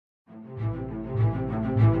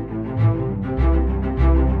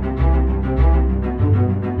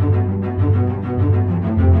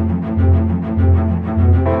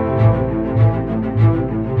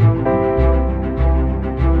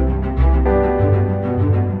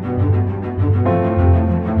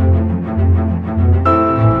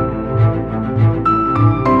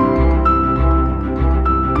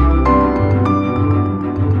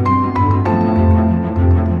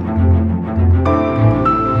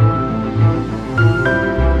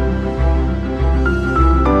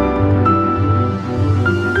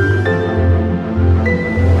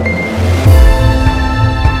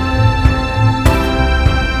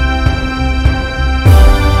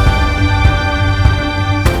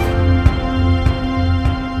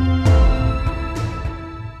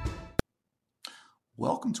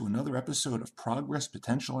episode of Progress,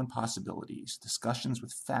 Potential, and Possibilities, discussions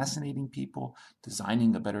with fascinating people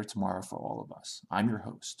designing a better tomorrow for all of us. I'm your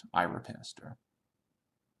host, Ira Pastor.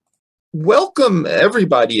 Welcome,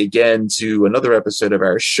 everybody, again to another episode of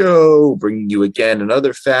our show, bringing you again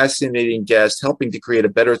another fascinating guest, helping to create a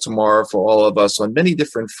better tomorrow for all of us on many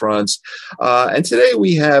different fronts. And today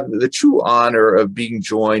we have the true honor of being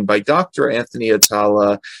joined by Dr. Anthony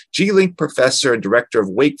Atala, G-Link Professor and Director of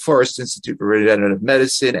Wake Forest Institute for Regenerative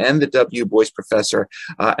Medicine and the W. Boyce Professor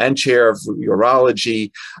and Chair of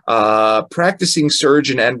Urology, practicing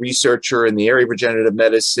surgeon and researcher in the area of regenerative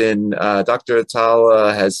medicine. Dr.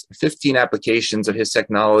 Atala has 15 applications of his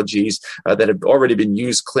technologies that have already been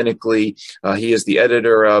used clinically. He is the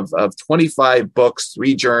editor of 25 books,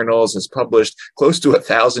 3 journals, has published close to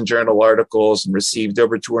 1,000 journal articles, and received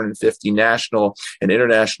over 250 national and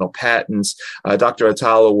international patents. Dr.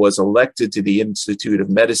 Atala was elected to the Institute of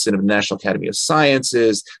Medicine of the National Academy of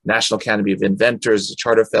Sciences, National Academy of Inventors as a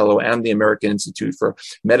Charter Fellow, and the American Institute for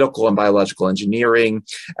Medical and Biological Engineering.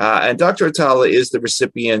 And Dr. Atala is the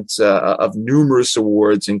recipient of numerous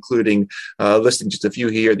awards, including listing just a few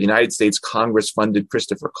here, the United States Congress-funded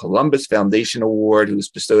Christopher Columbus Foundation Award, who was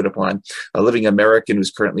bestowed upon a living American who's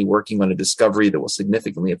currently working on a discovery that will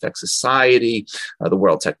significantly affect society, the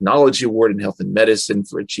World Technology Award in Health and Medicine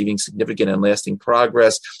for achieving significant and lasting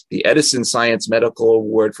progress, the Edison Science Medical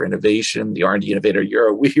Award for Innovation, the R&D Innovator Year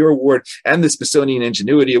Award, and the Smithsonian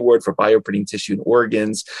Ingenuity Award for bioprinting tissue and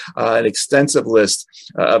organs, an extensive list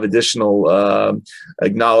of additional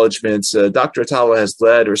acknowledgments. Dr. Atala has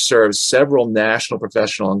led or served several national,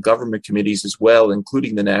 professional, and government committees as well,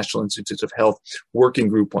 including the National Institutes of Health Working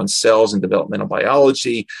Group on Cells and Developmental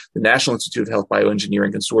Biology, the National Institute of Health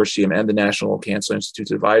Bioengineering Consortium, and the National Cancer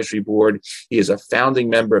Institute Advisory Board. He is a founding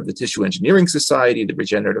member of the Tissue Engineering Society, the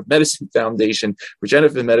Regenerative Medicine Foundation,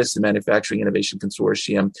 Regenerative Medicine Manufacturing Innovation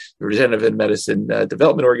Consortium, the Regenerative Medicine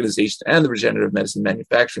Development Organization, and the Regenerative Medicine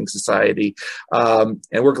Manufacturing Society. And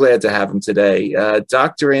we're glad to have him today.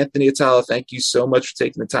 Dr. Anthony Atala, thank you so much for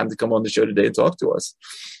taking the time to come on the show today and talk to us.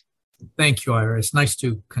 Thank you, Ira. It's nice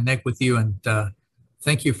to connect with you, and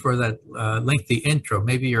thank you for that lengthy intro.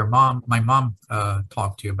 Maybe my mom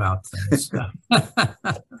talked to you about things.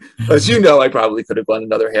 As you know, I probably could have gone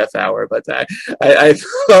another half hour, but I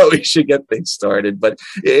thought we should get things started. But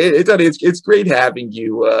it's great having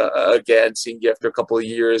you again, seeing you after a couple of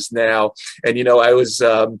years now. And, you know, I was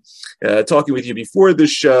talking with you before the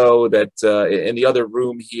show that in the other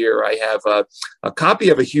room here, I have a copy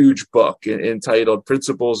of a huge book entitled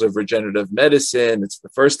Principles of Regenerative Medicine. It's the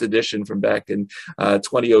first edition from back in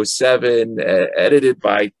 2007, edited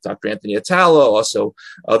by Dr. Anthony Atala, also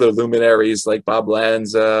other luminaries like Bob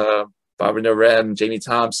Lanza, Barbara Noren, Jamie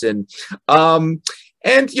Thompson.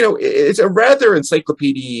 And, you know, it's a rather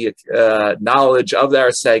encyclopedic knowledge of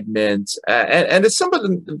our segment. And it's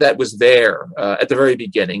something that was there at the very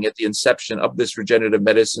beginning, at the inception of this regenerative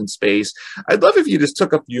medicine space. I'd love if you just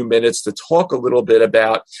took a few minutes to talk a little bit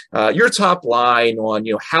about your top line on,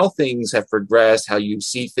 you know, how things have progressed, how you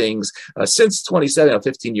see things since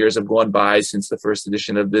 15 years have gone by since the first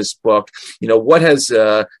edition of this book. You know, what has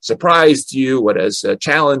surprised you? What has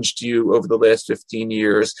challenged you over the last 15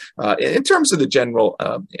 years in terms of the general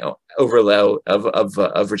overlay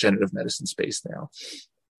of regenerative medicine space now?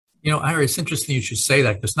 You know, Ira, it's interesting you should say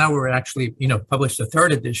that, because now we're actually, published the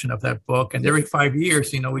 3rd edition of that book, and every 5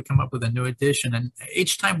 years, we come up with a new edition. And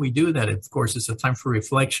each time we do that, of course, it's a time for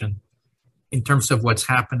reflection in terms of what's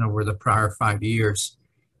happened over the prior 5 years.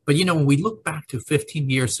 But, when we look back to 15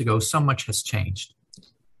 years ago, so much has changed.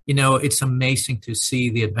 It's amazing to see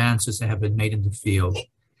the advances that have been made in the field. I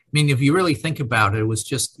mean, if you really think about it, it was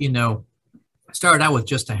just, started out with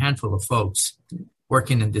just a handful of folks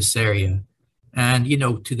working in this area. And,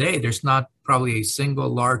 today there's not probably a single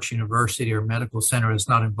large university or medical center that's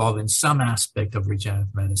not involved in some aspect of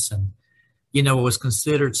regenerative medicine. What was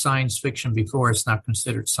considered science fiction before is not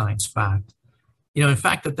considered science fact. In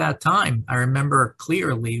fact, at that time, I remember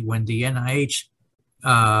clearly when the NIH,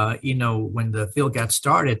 when the field got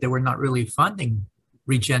started, they were not really funding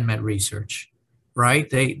regen med research, right?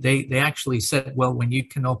 They actually said, well, when you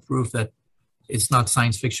can all prove that it's not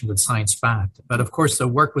science fiction, but science fact. But of course, the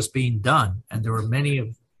work was being done, and there were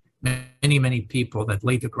many people that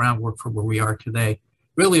laid the groundwork for where we are today.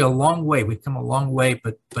 Really a long way. We've come a long way,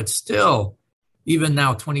 but still, even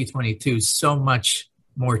now, 2022, so much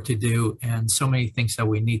more to do, and so many things that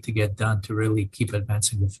we need to get done to really keep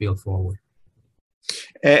advancing the field forward.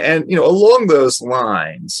 And along those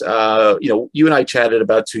lines, you and I chatted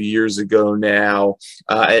about 2 years ago now,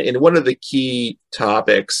 and one of the key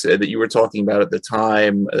topics that you were talking about at the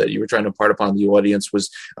time that you were trying to impart upon the audience was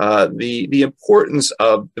the importance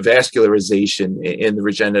of vascularization in the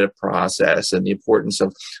regenerative process, and the importance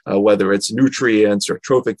of whether it's nutrients or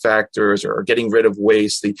trophic factors or getting rid of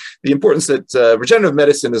waste. The importance that regenerative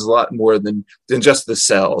medicine is a lot more than just the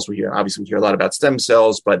cells. We hear a lot about stem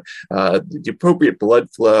cells, but the appropriate blood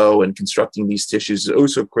flow and constructing these tissues is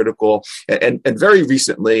also critical. And very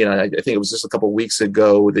recently, and I think it was just a couple of weeks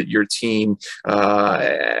ago, that your team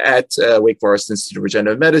at Wake Forest Institute of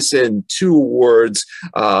Regenerative Medicine 2 awards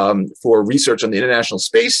for research on the International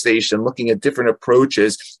Space Station, looking at different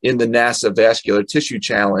approaches in the NASA Vascular Tissue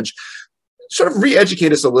Challenge. Sort of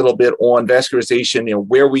re-educate us a little bit on vascularization,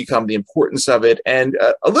 where we come, the importance of it, and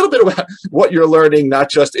a little bit about what you're learning, not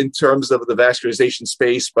just in terms of the vascularization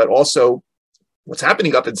space, but also what's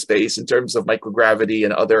happening up in space in terms of microgravity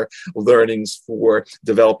and other learnings for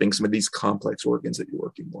developing some of these complex organs that you're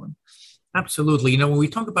working on. Absolutely. When we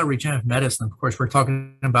talk about regenerative medicine, of course, we're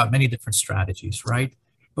talking about many different strategies, right?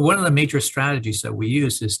 But one of the major strategies that we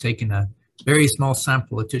use is taking a very small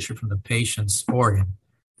sample of tissue from the patient's organ,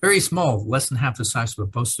 very small, less than half the size of a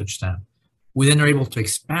postage stamp. We then are able to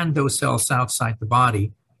expand those cells outside the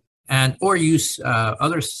body or use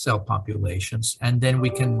other cell populations, and then we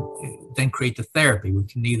can then create the therapy. We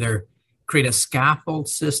can either create a scaffold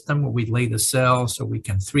system where we lay the cells, or we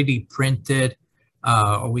can 3D print it,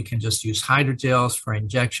 or we can just use hydrogels for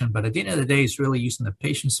injection. But at the end of the day, it's really using the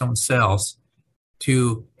patient's own cells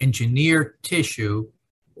to engineer tissue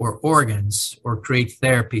or organs or create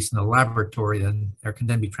therapies in the laboratory that can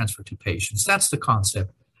then be transferred to patients. That's the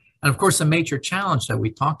concept. And of course, a major challenge that we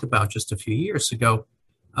talked about just a few years ago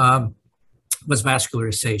was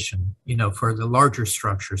vascularization, for the larger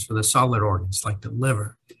structures, for the solid organs like the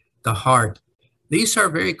liver, the heart. These are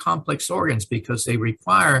very complex organs because they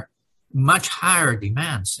require much higher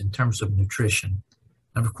demands in terms of nutrition.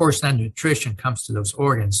 And of course, that nutrition comes to those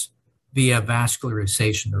organs via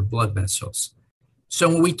vascularization or blood vessels. So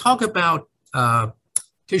when we talk about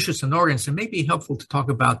tissues and organs, it may be helpful to talk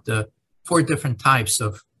about the 4 different types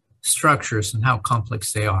of structures and how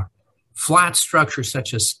complex they are. Flat structures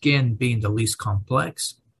such as skin being the least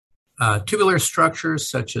complex. Tubular structures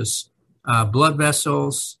such as blood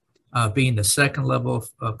vessels, being the second level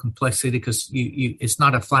of complexity, because it's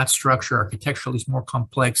not a flat structure. Architecturally, it's more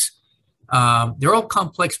complex. They're all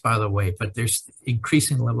complex, by the way, but there's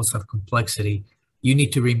increasing levels of complexity. You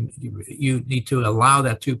need to allow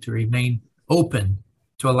that tube to remain open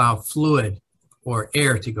to allow fluid or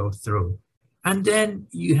air to go through. And then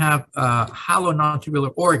you have hollow non-tubular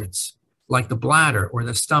organs like the bladder or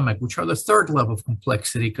the stomach, which are the third level of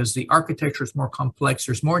complexity because the architecture is more complex.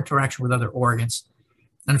 There's more interaction with other organs.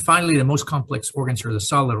 And finally, the most complex organs are the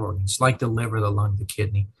solid organs, like the liver, the lung, the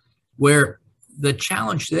kidney, where the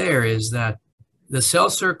challenge there is that the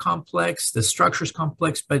cells are complex, the structure is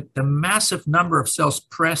complex, but the massive number of cells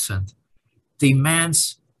present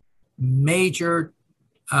demands major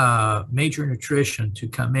nutrition to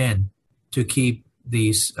come in to keep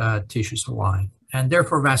these tissues alive. And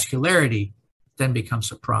therefore, vascularity then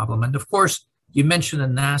becomes a problem. And of course, you mentioned the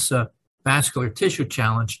NASA Vascular Tissue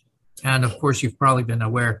Challenge. And of course, you've probably been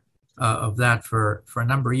aware of that for a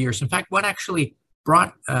number of years. In fact, what actually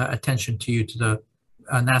brought attention to you to the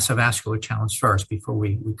NASA Vascular Challenge first before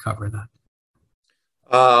we cover that?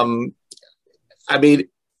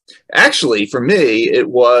 Actually, for me, it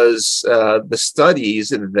was the studies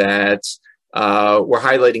that were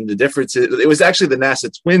highlighting the differences. It was actually the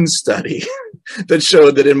NASA Twins study that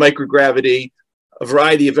showed that in microgravity, a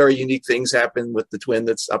variety of very unique things happen with the twin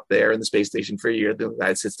that's up there in the space station for a year. The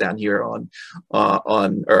guy sits down here on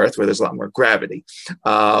Earth, where there's a lot more gravity.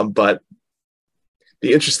 But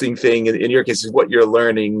the interesting thing in your case is what you're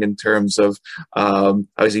learning in terms of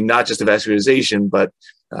obviously not just the vascularization, but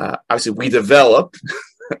obviously we develop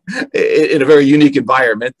in a very unique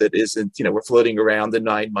environment that isn't, we're floating around in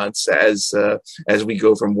 9 months as we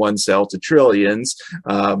go from one cell to trillions.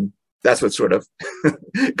 That's what sort of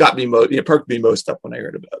got me perked me most up when I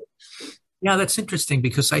heard about it. Yeah, that's interesting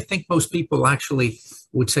because I think most people actually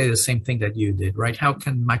would say the same thing that you did, right? How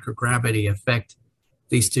can microgravity affect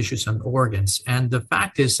these tissues and organs? And the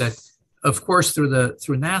fact is that, of course, through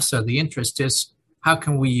NASA, the interest is how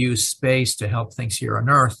can we use space to help things here on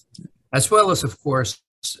Earth, as well as, of course,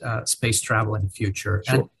 space travel in the future.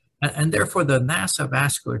 Sure. And therefore, the NASA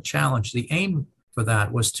Vascular Challenge, the aim for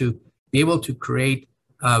that was to be able to create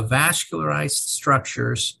vascularized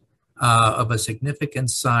structures of a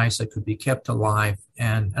significant size that could be kept alive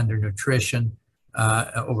and under nutrition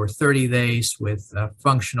over 30 days with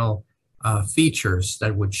functional features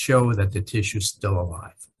that would show that the tissue is still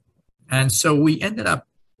alive. And so we ended up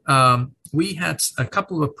we had a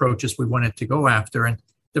couple of approaches we wanted to go after, and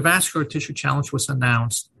the Vascular Tissue Challenge was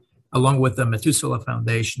announced along with the Methuselah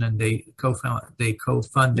Foundation, and they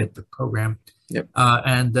co-funded the program. Yep.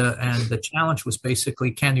 And the challenge was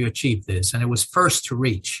basically, can you achieve this? And it was first to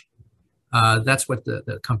reach. That's what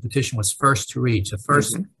the competition was, first to reach, the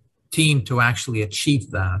first team to actually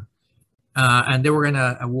achieve that. And they were going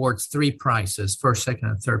to award 3 prizes, first, second,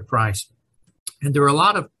 and third prize. And there were a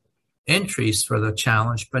lot of entries for the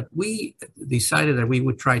challenge, but we decided that we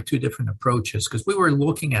would try 2 different approaches because we were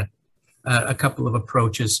looking at a couple of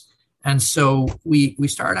approaches. And so we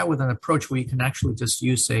started out with an approach where you can actually just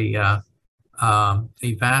use a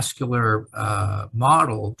vascular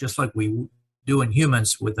model, just like we do in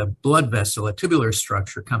humans, with a blood vessel, a tubular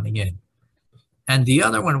structure coming in. And the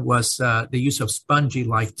other one was the use of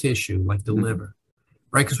spongy-like tissue, like the liver,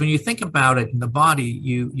 right? Because when you think about it, in the body,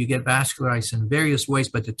 you get vascularized in various ways,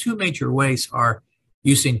 but the 2 major ways are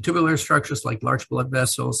using tubular structures like large blood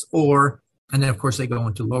vessels, and then of course they go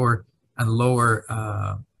into lower and lower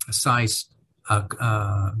size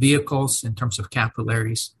vehicles in terms of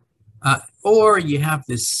capillaries. Or you have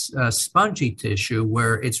this spongy tissue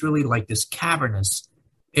where it's really like this cavernous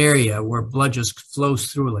area where blood just flows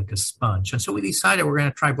through like a sponge. And so we decided we're going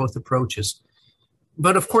to try both approaches.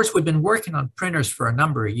 But of course, we've been working on printers for a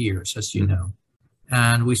number of years, as you know.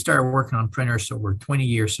 And we started working on printers over 20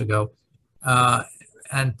 years ago.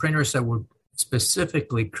 And printers that would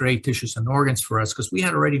specifically create tissues and organs for us, because we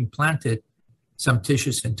had already implanted some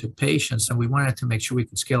tissues into patients, and we wanted to make sure we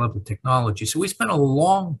could scale up the technology. So we spent a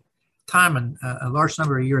long time and a large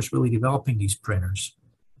number of years really developing these printers.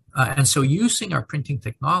 And so using our printing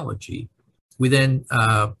technology, we then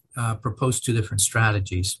proposed 2 different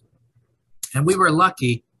strategies. And we were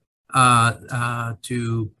lucky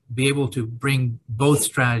to be able to bring both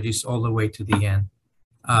strategies all the way to the end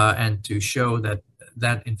and to show that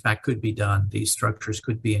in fact could be done. These structures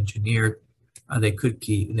could be engineered. They could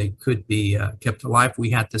be kept alive. We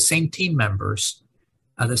had the same team members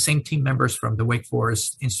from the Wake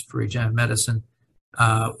Forest Institute for Regenerative Medicine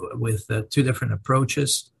with 2 different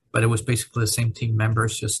approaches, but it was basically the same team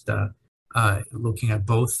members, just looking at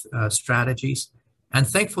both strategies. And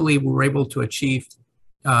thankfully, we were able to achieve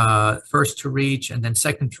first to reach and then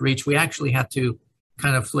second to reach. We actually had to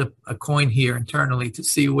kind of flip a coin here internally to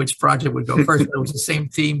see which project would go first. It was the same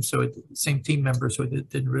team, same team members, so it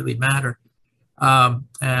didn't really matter.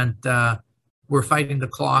 And we're fighting the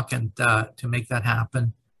clock and to make that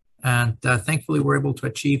happen. And thankfully, we're able to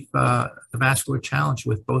achieve the vascular challenge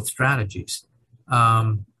with both strategies.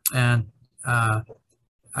 And to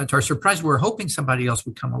our surprise, we were hoping somebody else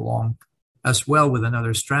would come along as well with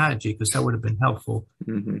another strategy, because that would have been helpful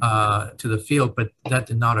to the field, but that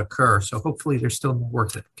did not occur. So hopefully there's still more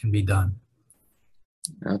work that can be done.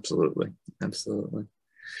 Absolutely.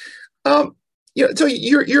 So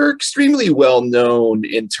you're extremely well known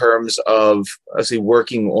in terms of, obviously,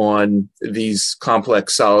 working on these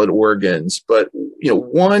complex solid organs. But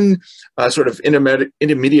one sort of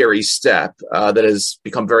intermediary step that has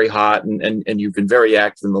become very hot, and you've been very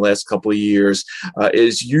active in the last couple of years,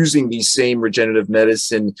 is using these same regenerative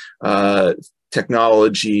medicine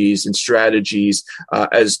technologies and strategies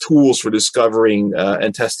as tools for discovering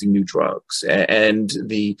and testing new drugs. And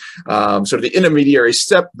the sort of the intermediary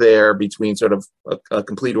step there between sort of a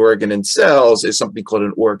complete organ and cells is something called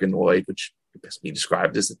an organoid, which can best be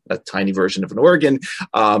described as a tiny version of an organ.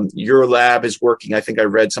 Your lab is working, I think I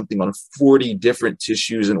read something on 40 different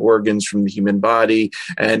tissues and organs from the human body.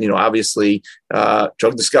 And, obviously,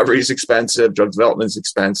 drug discovery is expensive, drug development is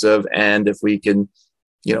expensive. And if we can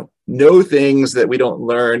know things that we don't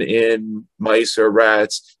learn in mice or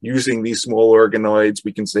rats using these small organoids,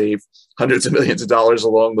 we can save hundreds of millions of dollars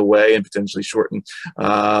along the way and potentially shorten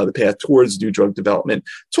the path towards new drug development.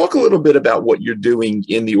 Talk a little bit about what you're doing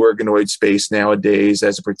in the organoid space nowadays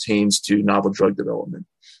as it pertains to novel drug development.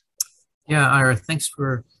 Yeah, Ira, thanks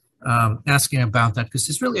for asking about that, because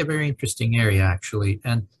it's really a very interesting area, actually.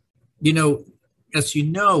 And, as you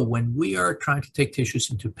know, when we are trying to take tissues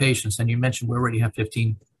into patients, and you mentioned we already have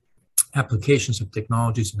 15 applications of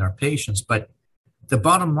technologies in our patients, but the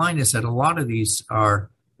bottom line is that a lot of these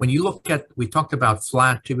are, when you look at, we talked about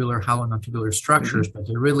flat tubular, hollow non-tubular structures, but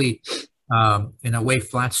they're really, in a way,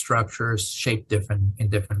 flat structures shaped in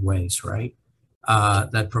different ways, right?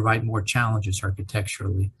 That provide more challenges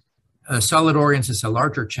architecturally. Solid organs is a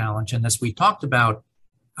larger challenge, and as we talked about,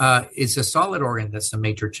 it's a solid organ that's a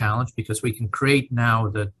major challenge, because we can create now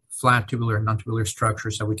the flat tubular and non-tubular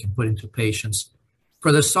structures that we can put into patients.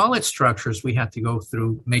 For the solid structures, we had to go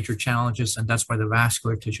through major challenges, and that's why the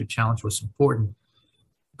vascular tissue challenge was important.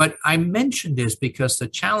 But I mentioned this because the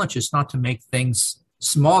challenge is not to make things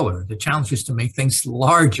smaller. The challenge is to make things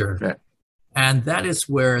larger. Okay. And that is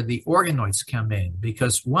where the organoids come in,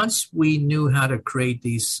 because once we knew how to create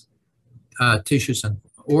these tissues and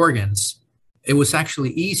organs, it was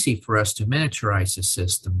actually easy for us to miniaturize the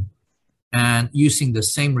system and using the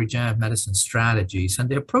same regenerative medicine strategies. And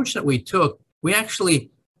the approach that we took, we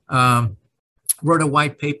actually wrote a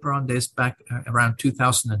white paper on this back around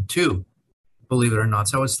 2002, believe it or not.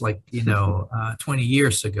 So it was like, 20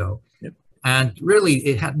 years ago. Yep. And really,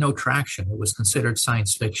 it had no traction. It was considered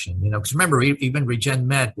science fiction, because remember, even Regen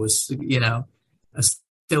Med was,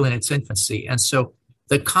 still in its infancy. And so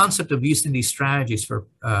the concept of using these strategies for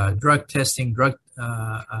drug testing, drug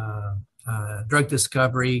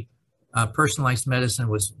discovery, personalized medicine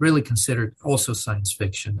was really considered also science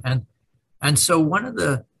fiction. And so one of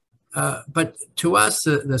the, but to us,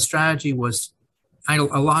 the strategy was a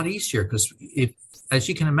lot easier, because as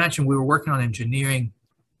you can imagine, we were working on engineering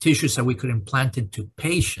tissues that we could implant into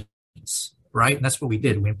patients, right? And that's what we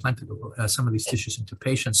did. We implanted some of these tissues into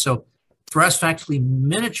patients. So for us to actually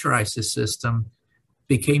miniaturize the system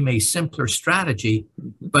became a simpler strategy,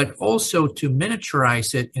 but also to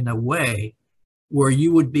miniaturize it in a way where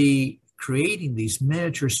you would be creating these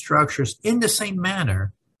miniature structures in the same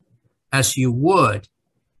manner as you would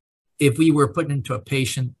if we were put into a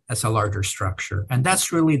patient as a larger structure. And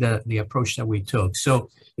that's really the approach that we took. So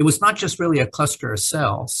it was not just really a cluster of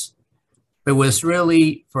cells, but it was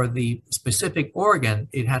really for the specific organ,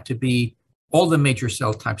 it had to be all the major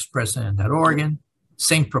cell types present in that organ,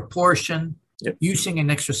 same proportion, yep, using an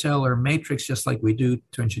extracellular matrix, just like we do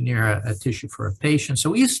to engineer a tissue for a patient. So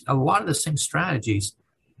we used a lot of the same strategies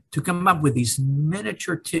to come up with these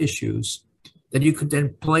miniature tissues that you could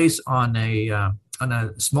then place on a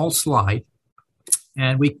small slide,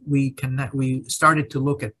 and we started to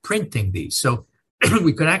look at printing these. So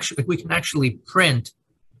we can actually print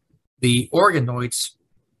the organoids,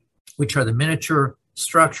 which are the miniature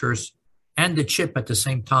structures, and the chip at the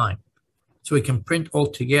same time. So we can print all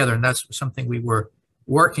together, and that's something we were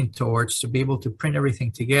working towards, to be able to print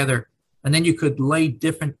everything together. And then you could lay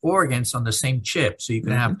different organs on the same chip. So you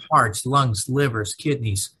could have hearts, lungs, livers,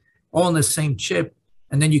 kidneys, all on the same chip.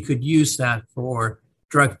 And then you could use that for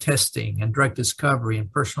drug testing and drug discovery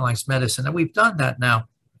and personalized medicine. And we've done that now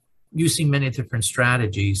using many different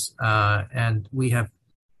strategies. And we have,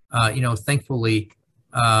 thankfully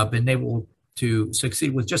been able to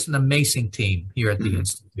succeed with just an amazing team here at the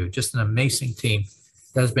Institute, just an amazing team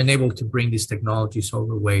that has been able to bring these technologies all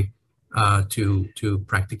the way to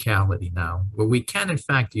practicality now, where we can, in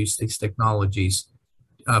fact, use these technologies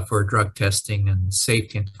for drug testing and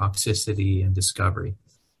safety and toxicity and discovery,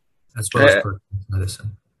 as well as personalized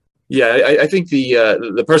medicine. Yeah, I think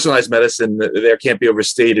the personalized medicine there can't be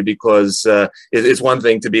overstated, because it's one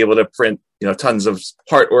thing to be able to print tons of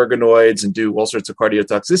heart organoids and do all sorts of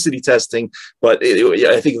cardiotoxicity testing, but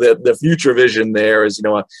I think the future vision there is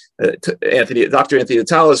Dr. Anthony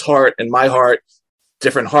Atala's heart and my heart,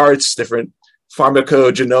 different hearts, different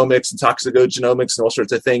pharmacogenomics and toxicogenomics and all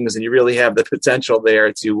sorts of things, and you really have the potential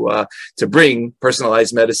there to bring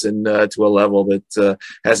personalized medicine to a level that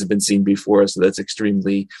hasn't been seen before. So that's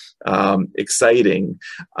extremely exciting.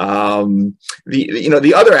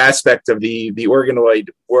 The other aspect of the organoid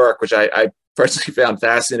work, which I personally found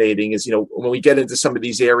fascinating, is when we get into some of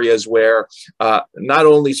these areas where not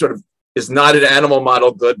only sort of is not an animal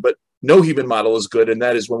model good, but no human model is good, and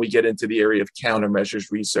that is when we get into the area of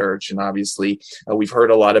countermeasures research. And obviously, we've heard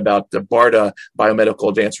a lot about the BARDA, Biomedical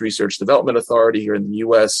Advanced Research Development Authority here in the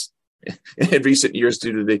U.S. in recent years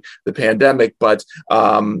due to the pandemic. But,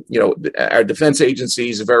 our defense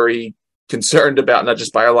agencies are very concerned about not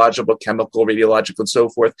just biological, chemical, radiological, and so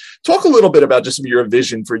forth. Talk a little bit about just your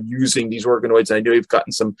vision for using these organoids. I know you've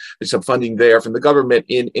gotten some funding there from the government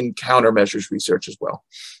in countermeasures research as well.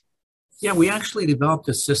 Yeah, we actually developed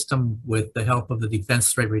a system with the help of the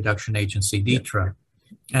Defense Threat Reduction Agency, DTRA.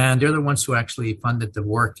 And they're the ones who actually funded the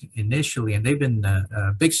work initially. And they've been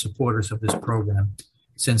big supporters of this program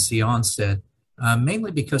since the onset,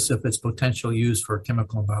 mainly because of its potential use for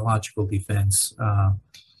chemical and biological defense.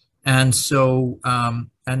 And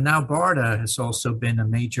now BARDA has also been a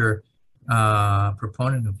major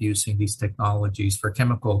proponent of using these technologies for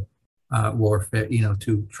chemical warfare,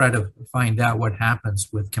 to try to find out what happens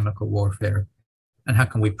with chemical warfare and how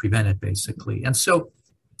can we prevent it, basically. And so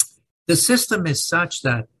the system is such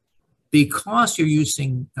that because you're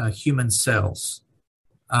using human cells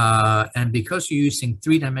and because you're using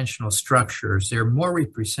three-dimensional structures, they're more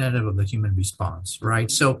representative of the human response,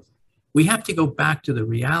 right? So we have to go back to the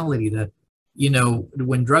reality that,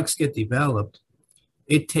 when drugs get developed,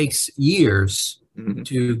 it takes years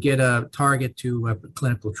to get a target to a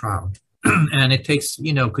clinical trial. And it takes,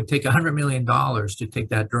 could take $100 million to take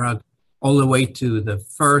that drug all the way to the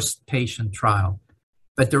first patient trial.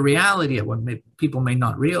 But the reality of what people may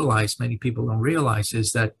not realize, many people don't realize,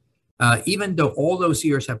 is that even though all those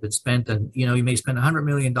years have been spent, and you may spend $100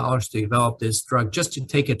 million to develop this drug just to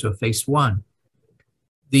take it to a phase 1,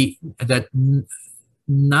 that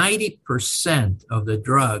 90% of the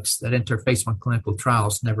drugs that enter phase 1 clinical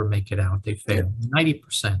trials never make it out. They fail.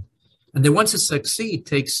 90%. And then once it succeeds, it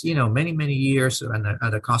takes many, many years and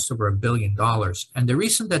at a cost over $1 billion. And the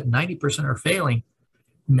reason that 90% are failing,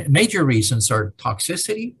 major reasons are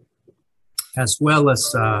toxicity, as well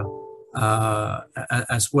as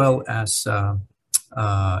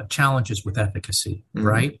challenges with efficacy,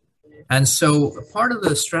 right? And so part of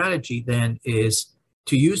the strategy then is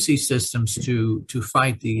to use these systems to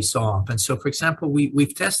fight these off. And so, for example,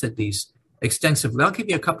 we've tested these extensively. I'll give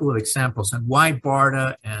you a couple of examples on why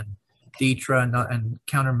BARDA and DETRA and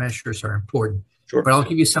countermeasures are important. Sure. But I'll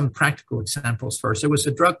give you some practical examples first. There was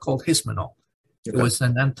a drug called Hismanol. Okay. It was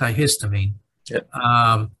an antihistamine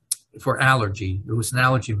for allergy. It was an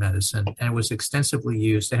allergy medicine, and it was extensively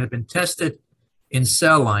used. It had been tested in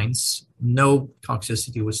cell lines. No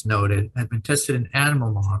toxicity was noted. It had been tested in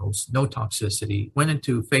animal models. No toxicity. Went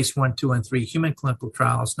into phase 1, 2, and 3 human clinical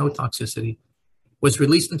trials. No toxicity. Was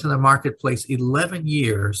released into the marketplace 11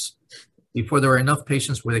 years before there were enough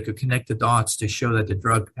patients where they could connect the dots to show that the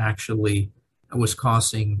drug actually was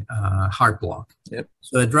causing heart block. Yep.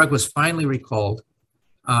 So the drug was finally recalled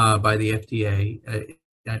by the FDA,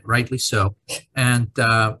 rightly so. And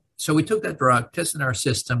so we took that drug, tested our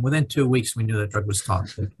system. Within 2 weeks, we knew the drug was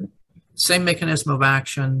toxic. Same mechanism of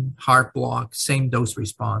action, heart block, same dose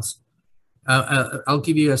response. I'll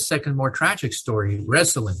give you a second, more tragic story.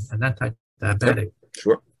 Resolin, an anti-diabetic.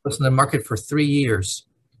 Sure. Was in the market for 3 years.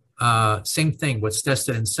 Same thing, was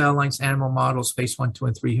tested in cell lines, animal models, phase 1, 2,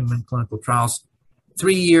 and 3 human clinical trials.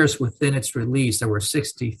 3 years within its release, there were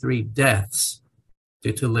 63 deaths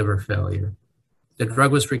due to liver failure. The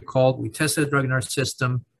drug was recalled. We tested the drug in our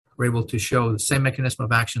system. We're able to show the same mechanism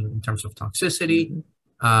of action in terms of toxicity,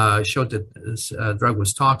 showed that this drug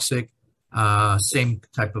was toxic, same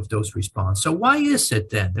type of dose response. So why is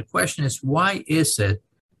it then? The question is, why is it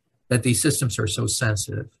that these systems are so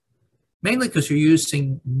sensitive? Mainly because you're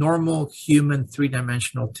using normal human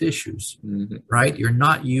 3-dimensional tissues, right? You're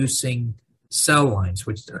not using cell lines,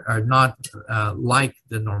 which are not like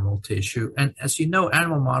the normal tissue. And as you know,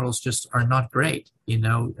 animal models just are not great.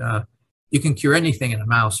 You can cure anything in a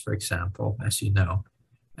mouse, for example, as you know.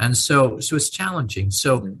 And so it's challenging.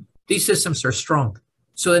 So these systems are strong.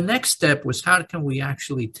 So the next step was, how can we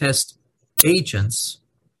actually test agents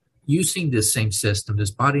using this same system,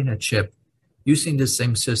 this body in a chip, using the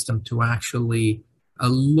same system to actually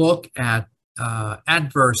look at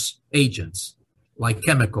adverse agents like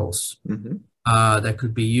chemicals that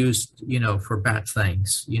could be used, for bad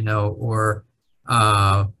things, or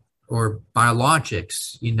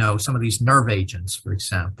biologics, some of these nerve agents, for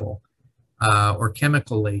example, or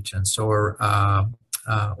chemical agents, or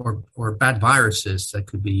bad viruses that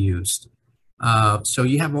could be used. So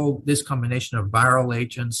you have all this combination of viral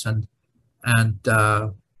agents and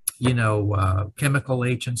chemical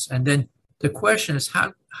agents. And then the question is,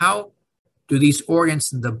 how do these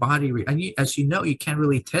organs in the body, as you know, you can't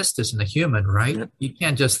really test this in a human, right? Yeah. You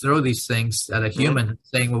can't just throw these things at a human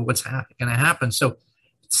saying, well, what's going to happen? So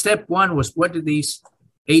step one was, what do these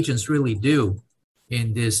agents really do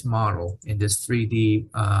in this model, in this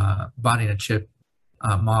 3D body in a chip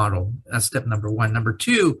model? That's step number one. Number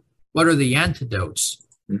two, what are the antidotes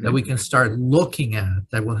that we can start looking at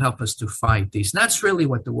that will help us to fight these? And that's really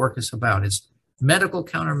what the work is about, is medical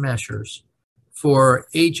countermeasures for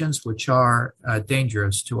agents which are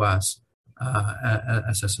dangerous to us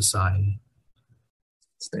as a society.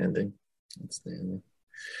 Outstanding.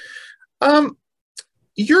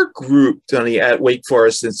 Your group, Donnie, at Wake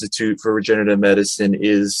Forest Institute for Regenerative Medicine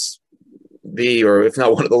is the, or if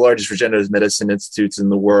not one of the largest regenerative medicine institutes in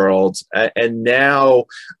the world. And now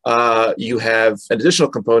you have an additional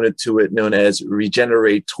component to it known as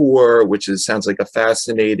Regenerator, which sounds like a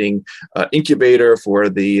fascinating incubator for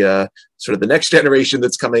the sort of the next generation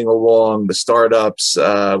that's coming along, the startups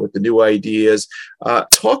with the new ideas.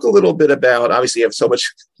 Talk a little bit about, obviously you have so much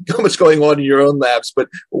going on in your own labs, but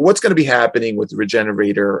what's going to be happening with the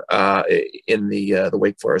Regenerator in the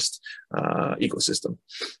Wake Forest ecosystem?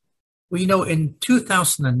 Well, in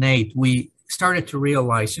 2008, we started to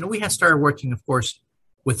realize, we had started working, of course,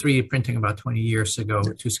 with 3D printing about 20 years ago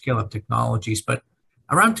to scale up technologies. But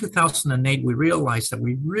around 2008, we realized that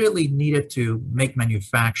we really needed to make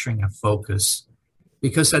manufacturing a focus,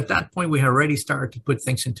 because at that point, we had already started to put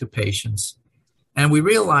things into patients. And we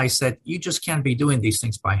realized that you just can't be doing these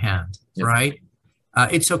things by hand, right?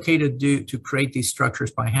 It's okay to create these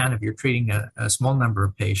structures by hand if you're treating a small number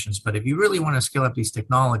of patients. But if you really want to scale up these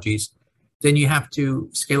technologies, then you have to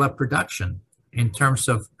scale up production in terms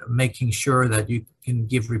of making sure that you can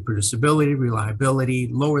give reproducibility, reliability,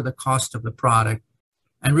 lower the cost of the product,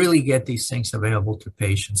 and really get these things available to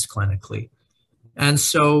patients clinically. And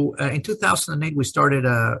so in 2008, we started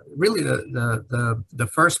really the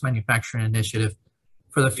first manufacturing initiative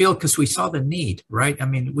for the field because we saw the need, right? I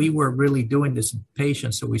mean, we were really doing this in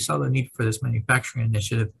patients, so we saw the need for this manufacturing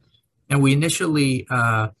initiative. And we initially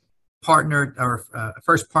partnered, our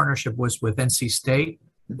first partnership was with NC State,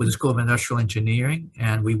 with the School of Industrial Engineering.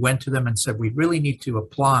 And we went to them and said, we really need to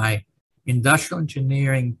apply industrial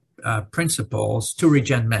engineering principles to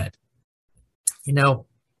RegenMed.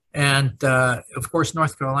 And of course,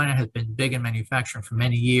 North Carolina has been big in manufacturing for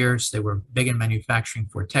many years. They were big in manufacturing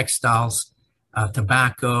for textiles,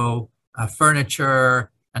 tobacco,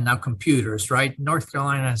 furniture, and now computers, right? North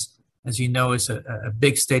Carolina, as you know, is a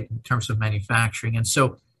big state in terms of manufacturing. And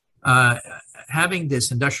so having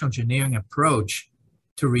this industrial engineering approach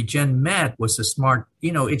to RegenMed was a smart,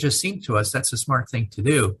 it just seemed to us that's a smart thing to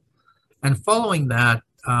do. And following that,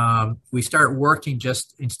 we started working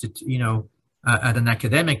just, at an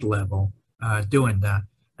academic level doing that.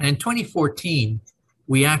 And in 2014,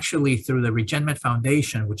 we actually, through the RegenMed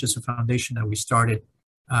Foundation, which is a foundation that we started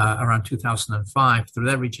around 2005, through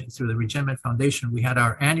the RegenMed Foundation, we had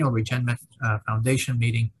our annual RegenMed Foundation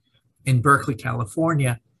meeting in Berkeley,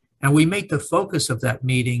 California. And we made the focus of that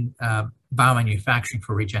meeting biomanufacturing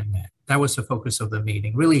for RegenMed. That was the focus of the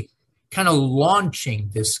meeting, really kind of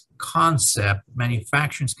launching this concept.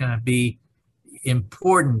 Manufacturing is going to be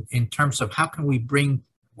important in terms of how can we bring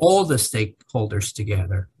all the stakeholders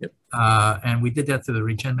together. Yep. And we did that through the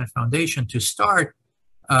RegenMed Foundation to start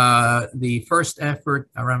the first effort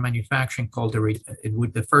around manufacturing called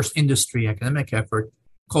the first industry academic effort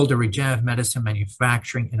called the Regenerative Medicine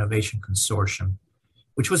Manufacturing Innovation Consortium,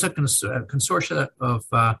 which was a consortium of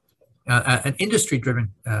an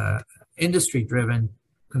industry-driven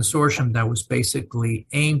consortium that was basically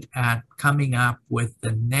aimed at coming up with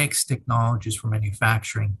the next technologies for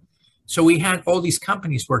manufacturing. So we had all these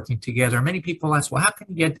companies working together. Many people asked, well, how can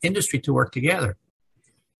you get industry to work together?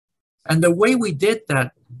 And the way we did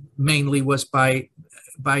that mainly was by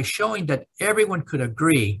showing that everyone could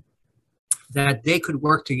agree that they could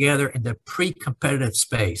work together in the pre-competitive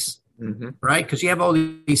space. Mm-hmm. Right? Because you have all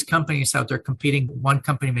these companies out there competing. One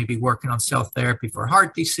company may be working on cell therapy for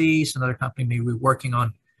heart disease. Another company may be working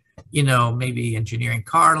on, maybe engineering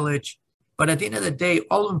cartilage. But at the end of the day,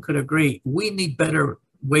 all of them could agree, we need better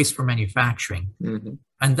ways for manufacturing. Mm-hmm.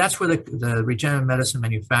 And that's where the Regenerative Medicine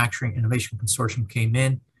Manufacturing Innovation Consortium came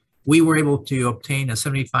in. We were able to obtain a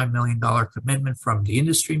 $75 million commitment from the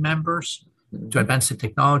industry members to advance the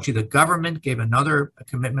technology. The government gave another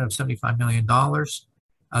commitment of $75 million.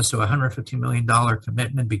 So a $150 million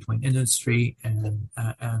commitment between industry and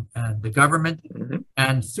the government. Mm-hmm.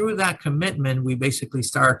 And through that commitment, we basically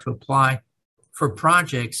started to apply for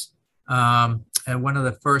projects. And one of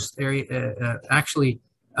the first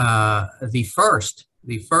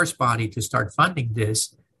the first body to start funding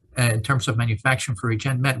this in terms of manufacturing for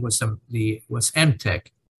RegenMed was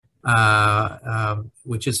MTech,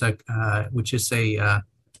 which is a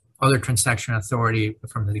other transaction authority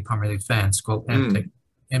from the Department of Defense called MTech.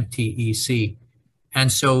 MTEC. And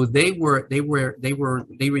so they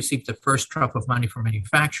received the first drop of money for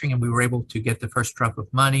manufacturing, and we were able to get the first drop of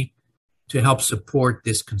money to help support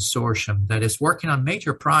this consortium that is working on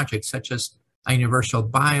major projects such as Universal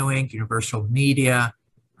Bioink, Universal Media,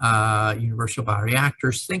 Universal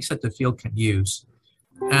Bioreactors, things that the field can use.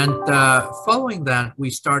 And following that, we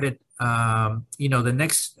started, through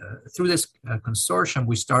this consortium,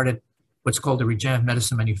 we started what's called the Regenerative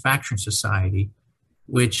Medicine Manufacturing Society,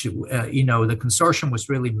 which, the consortium was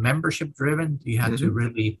really membership driven. You had to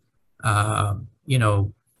really,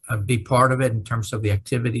 be part of it in terms of the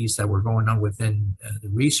activities that were going on within the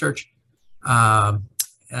research,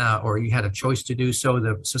 or you had a choice to do so.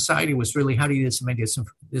 The society was really, how do you disseminate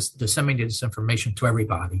this information to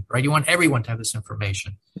everybody, right? You want everyone to have this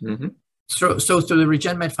information. Mm-hmm. So through the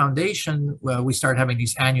RegenMed Foundation, we started having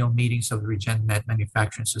these annual meetings of the RegenMed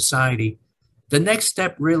Manufacturing Society. The next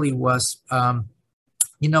step really was,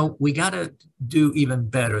 we got to do even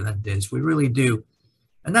better than this. We really do.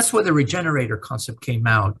 And that's where the regenerator concept came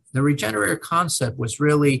out. The regenerator concept was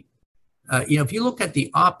really, if you look at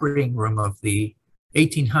the operating room of the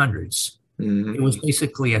 1800s, mm-hmm. It was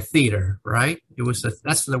basically a theater, right?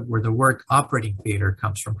 That's where the word operating theater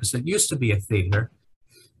comes from, because it used to be a theater.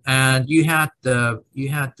 And you had the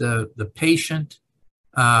patient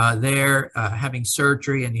there having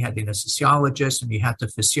surgery, and you had the anesthesiologist, and you had the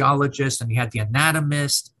physiologist, and you had the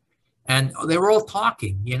anatomist, and they were all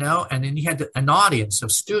talking, and then you had an audience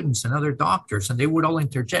of students and other doctors, and they would all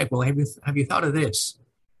interject. Well, have you thought of this?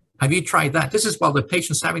 Have you tried that? This is while the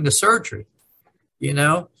patient's having the surgery,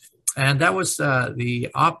 and that was the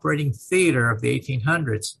operating theater of the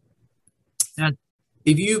 1800s. And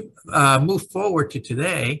if you move forward to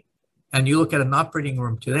today, and you look at an operating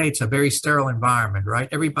room today, it's a very sterile environment, right?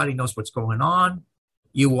 Everybody knows what's going on.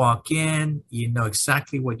 You walk in, you know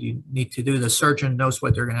exactly what you need to do. The surgeon knows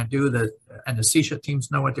what they're going to do. The anesthesia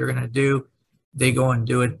teams know what they're going to do. They go and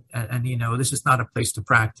do it. And this is not a place to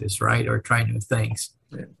practice, right? Or try new things.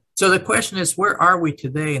 Yeah. So the question is, where are we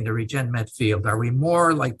today in the Regen Med field? Are we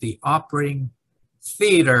more like the operating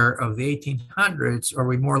theater of the 1800s, or are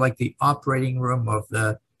we more like the operating room of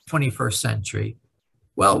the 21st century?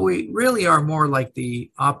 Well, we really are more like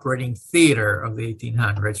the operating theater of the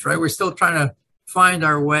 1800s, right? We're still trying to find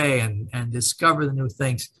our way and discover the new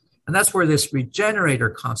things. And that's where this regenerator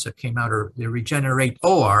concept came out, or the Regenerator,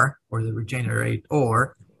 or the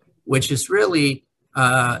Regenerator, which is really,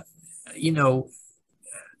 has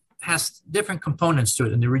different components to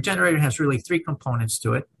it. And the Regenerator has really three components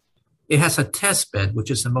to it. It has a test bed,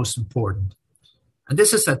 which is the most important. And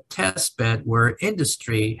this is a test bed where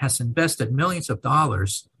industry has invested millions of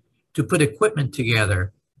dollars to put equipment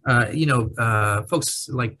together. Folks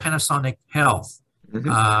like Panasonic Health,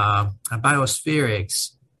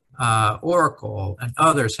 Biospherics, Oracle, and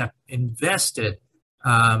others have invested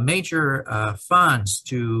major funds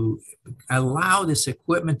to allow this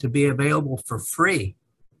equipment to be available for free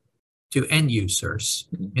to end users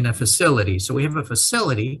in a facility. So we have a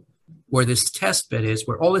facility where this test bed is,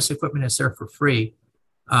 where all this equipment is there for free.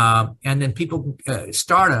 And then people,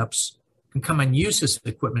 startups, can come and use this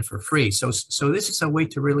equipment for free. So this is a way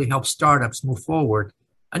to really help startups move forward,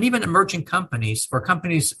 and even emerging companies,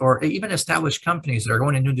 or even established companies that are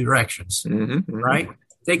going in new directions, right?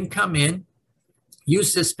 They can come in,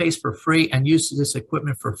 use this space for free, and use this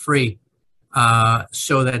equipment for free,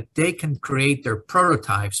 so that they can create their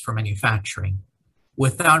prototypes for manufacturing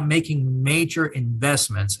without making major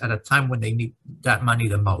investments at a time when they need that money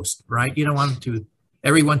the most, right? You don't want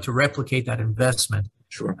everyone to replicate that investment.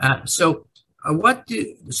 Sure. So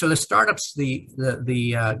the startups, the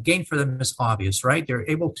gain for them is obvious, right? They're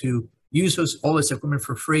able to use all this equipment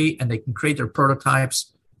for free, and they can create their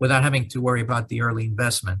prototypes without having to worry about the early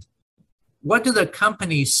investment. What do the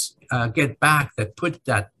companies get back that put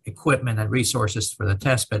that equipment and resources for the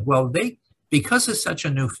test bed? Well, because it's such a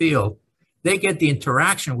new field, they get the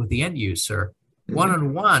interaction with the end user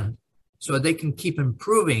one-on-one, so they can keep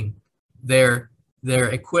improving their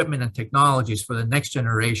equipment and technologies for the next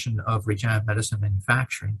generation of regenerative medicine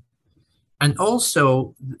manufacturing. And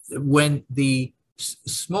also, when the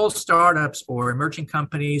small startups or emerging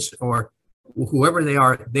companies or whoever they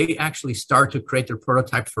are, they actually start to create their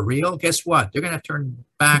prototype for real, guess what? They're going to turn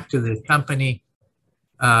back to the company,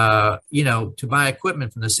 to buy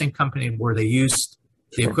equipment from the same company where they used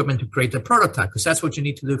the equipment to create the prototype, because that's what you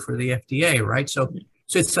need to do for the FDA, right? So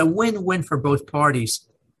it's a win-win for both parties.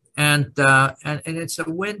 And it's a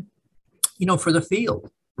win, for the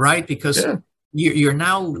field, right? Because you're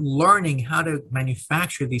now learning how to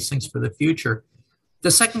manufacture these things for the future.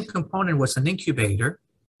 The second component was an incubator,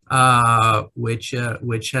 which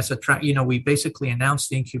has we basically announced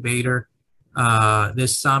the incubator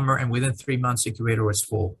this summer, and within 3 months, the incubator was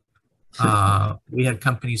full. We had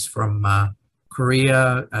companies from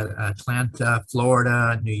Korea, Atlanta,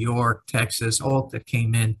 Florida, New York, Texas, all that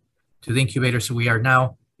came in to the incubator. So we are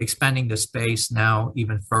now expanding the space now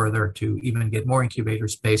even further to even get more incubator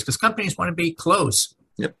space, because companies want to be close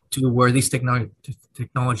to where these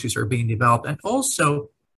technologies are being developed. And also,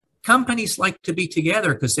 companies like to be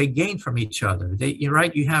together because they gain from each other. You're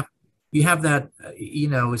right. You have that,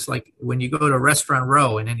 it's like when you go to Restaurant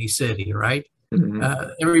Row in any city, right?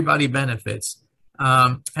 Everybody benefits.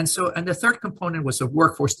 And the third component was a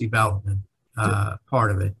workforce development part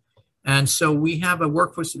of it. And so we have a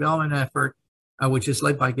workforce development effort, which is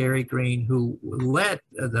led by Gary Green, who led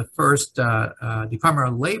the first Department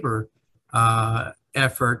of Labor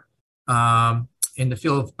effort in the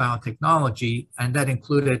field of biotechnology, and that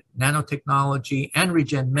included nanotechnology and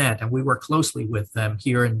Regen Med. And we work closely with them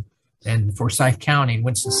here in Forsyth County, in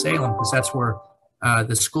Winston-Salem, because that's where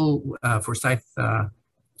the school, Forsyth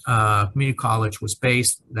Community College, was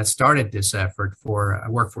based, that started this effort for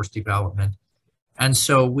workforce development. And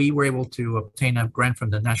so we were able to obtain a grant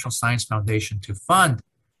from the National Science Foundation to fund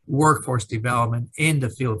workforce development in the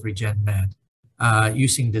field of Regen Med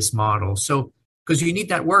using this model. So, because you need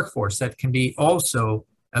that workforce that can be also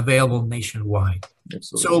available nationwide.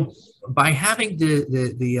 Absolutely. So by having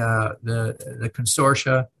the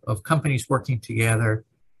consortia of companies working together,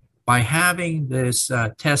 by having this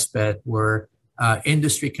test bed where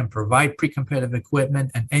industry can provide pre-competitive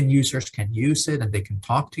equipment and end users can use it and they can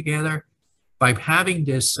talk together, by having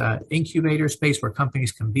this incubator space where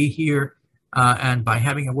companies can be here, and by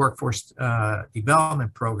having a workforce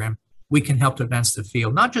development program, we can help to advance the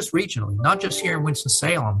field, not just regionally, not just here in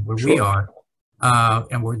Winston-Salem where we are,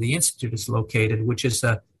 and where the Institute is located, which is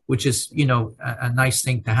a nice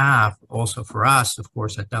thing to have also for us, of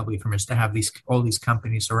course, at WFIRM, is to have all these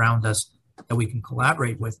companies around us that we can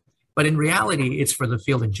collaborate with. But in reality, it's for the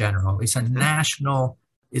field in general. It's a national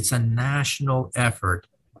effort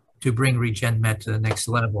to bring RegenMed to the next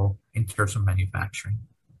level in terms of manufacturing.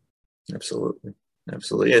 Absolutely.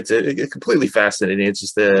 It's completely fascinating. It's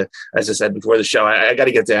just, as I said before the show, I got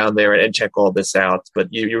to get down there and check all this out. But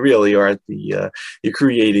you really are you're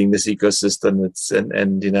creating this ecosystem.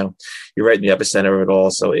 And you're right in the epicenter of it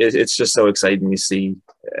all. So it's just so exciting to see,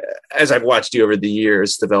 as I've watched you over the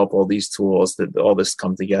years develop all these tools, that all this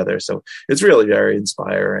come together. So it's really very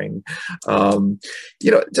inspiring. Tony,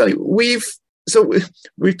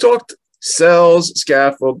 we've talked cells,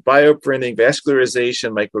 scaffold, bioprinting,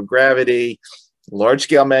 vascularization, microgravity,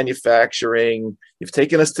 large-scale manufacturing. You've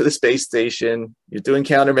taken us to the space station. You're doing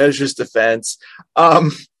countermeasures defense.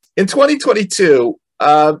 In 2022,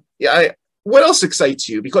 what else excites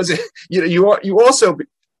you? Because you also,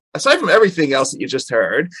 aside from everything else that you just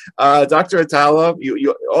heard, Dr. Atala,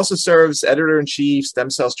 you also serves editor-in-chief, Stem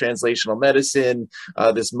Cells Translational Medicine,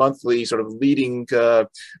 this monthly sort of leading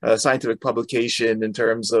scientific publication in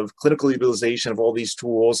terms of clinical utilization of all these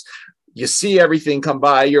tools. You see everything come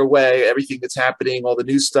by your way, everything that's happening, all the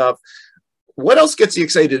new stuff. What else gets you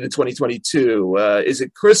excited in 2022? Is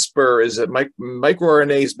it CRISPR? Is it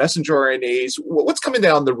microRNAs, messenger RNAs? What's coming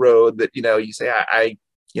down the road that, you say,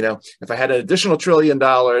 if I had an additional $1 trillion, I'm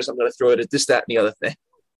going to throw it at this, that, and the other thing?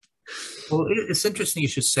 Well, it's interesting you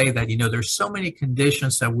should say that. There's so many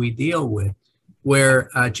conditions that we deal with where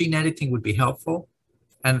gene editing would be helpful.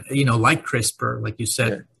 And, like CRISPR, like you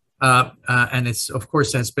said, and it's, of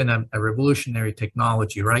course, that's been a revolutionary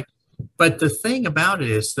technology, right? But the thing about it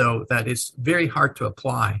is, though, that it's very hard to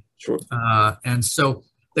apply. Sure. And so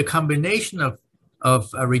the combination of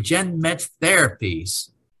RegenMed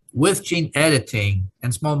therapies with gene editing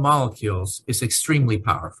and small molecules is extremely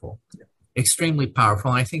powerful, extremely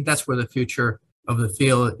powerful. And I think that's where the future of the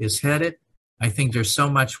field is headed. I think there's so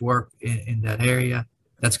much work in that area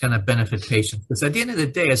that's going to benefit patients. Because at the end of the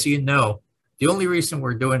day, as you know, the only reason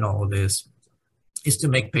we're doing all of this is to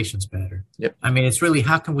make patients better. Yep. I mean, it's really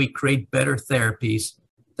how can we create better therapies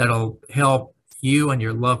that'll help you and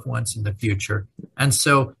your loved ones in the future. And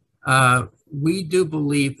so we do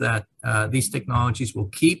believe that these technologies will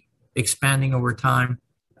keep expanding over time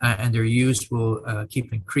and their use will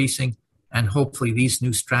keep increasing. And hopefully these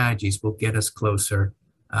new strategies will get us closer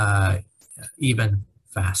even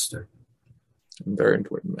faster. Very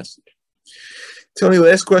important message. Tony,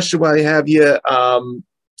 last question while I have you.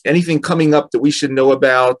 Anything coming up that we should know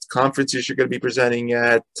about? Conferences you're going to be presenting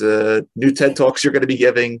at? New TED Talks you're going to be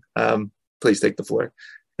giving? Please take the floor.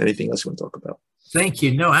 Anything else you want to talk about? Thank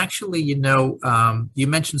you. No, actually, you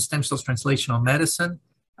mentioned Stem Cells Translational Medicine.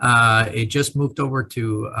 It just moved over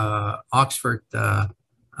to Oxford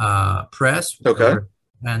Press. Okay.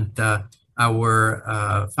 And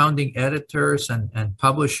our founding editors and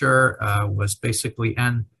publisher was basically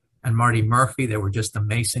Anne and Marty Murphy. They were just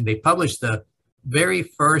amazing. They published the very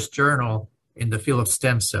first journal in the field of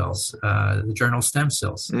stem cells, the journal Stem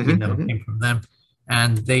Cells. Came from them.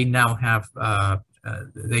 And they now have,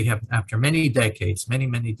 after many decades,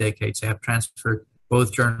 they have transferred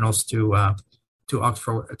both journals to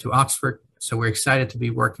Oxford. So we're excited to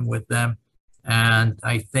be working with them. And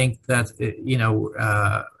I think that,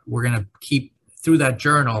 we're going to keep through that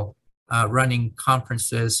journal running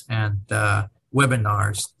conferences and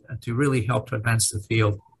webinars to really help to advance the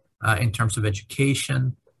field in terms of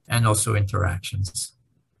education and also interactions.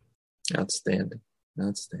 Outstanding.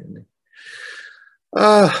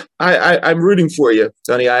 I'm rooting for you,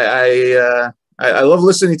 Tony. I love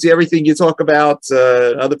listening to everything you talk about,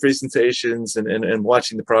 other presentations, and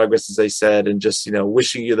watching the progress, as I said, and just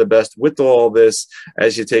wishing you the best with all this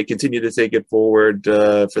as you continue to take it forward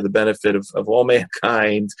for the benefit of all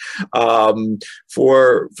mankind.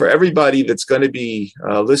 For everybody that's going to be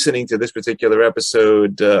listening to this particular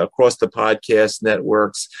episode across the podcast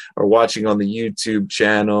networks or watching on the YouTube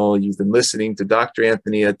channel, you've been listening to Dr.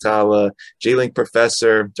 Anthony Atala, J-Link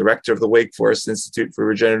Professor, Director of the Wake Forest Institute for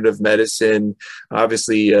Regenerative Medicine.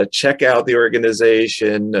 obviously check out the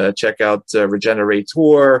organization, check out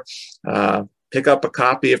Regenerative. Pick up a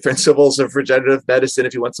copy of Principles of Regenerative Medicine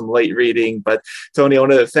if you want some light reading. But Tony, I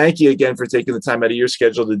want to thank you again for taking the time out of your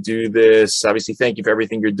schedule to do this. Obviously, thank you for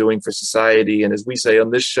everything you're doing for society. And as we say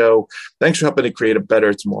on this show, thanks for helping to create a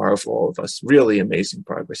better tomorrow for all of us. Really amazing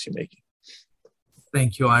progress you're making.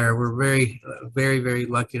 Thank you, Ira. We're very, very, very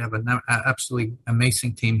lucky to have an absolutely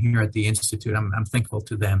amazing team here at the Institute. I'm thankful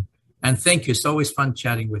to them. And thank you. It's always fun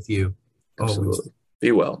chatting with you. Absolutely. Always.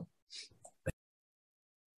 Be well.